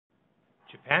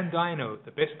Japan Dyno,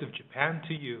 the best of Japan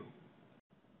to you.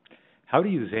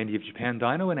 Howdy, this is Andy of Japan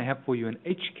Dyno, and I have for you an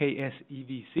HKS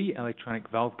EVC electronic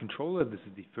valve controller. This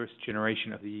is the first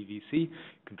generation of the EVC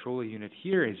controller unit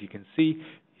here. As you can see,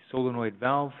 the solenoid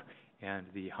valve and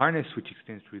the harness, which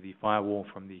extends through the firewall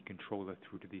from the controller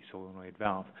through to the solenoid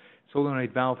valve.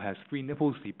 Solenoid valve has 3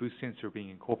 nipples, the boost sensor being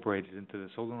incorporated into the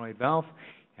solenoid valve,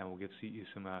 and we'll give you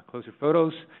some closer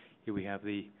photos. Here we have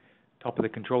the top of the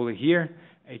controller here,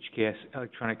 HKS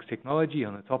Electronics Technology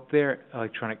on the top there,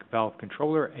 electronic valve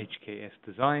controller, HKS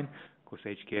design. Of course,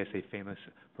 HKS, a famous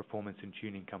performance and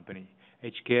tuning company.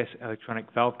 HKS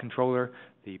electronic valve controller,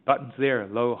 the buttons there,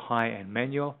 low, high, and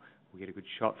manual. We get a good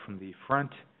shot from the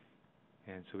front.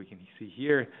 And so we can see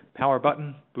here, power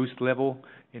button, boost level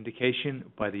indication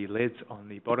by the LEDs on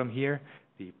the bottom here.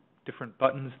 The different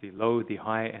buttons, the low, the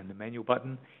high, and the manual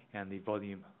button, and the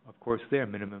volume, of course, there,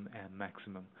 minimum and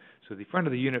maximum. So the front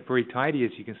of the unit very tidy,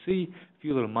 as you can see, a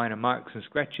few little minor marks and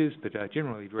scratches, but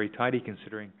generally very tidy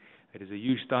considering it is a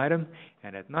used item.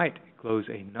 And at night, it glows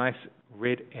a nice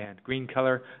red and green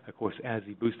color. Of course, as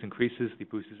the boost increases, the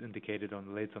boost is indicated on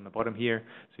the LEDs on the bottom here,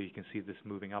 so you can see this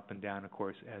moving up and down, of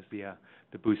course, as the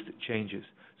boost changes.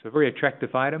 So a very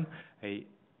attractive item, a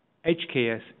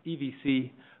HKS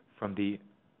EVC from the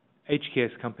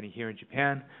HKS company here in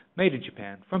Japan, made in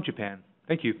Japan, from Japan.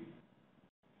 Thank you.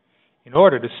 In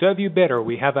order to serve you better,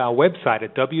 we have our website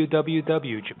at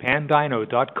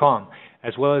www.japandyno.com,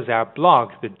 as well as our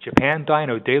blog, the Japan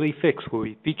Dyno Daily Fix, where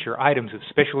we feature items of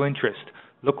special interest.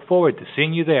 Look forward to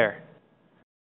seeing you there.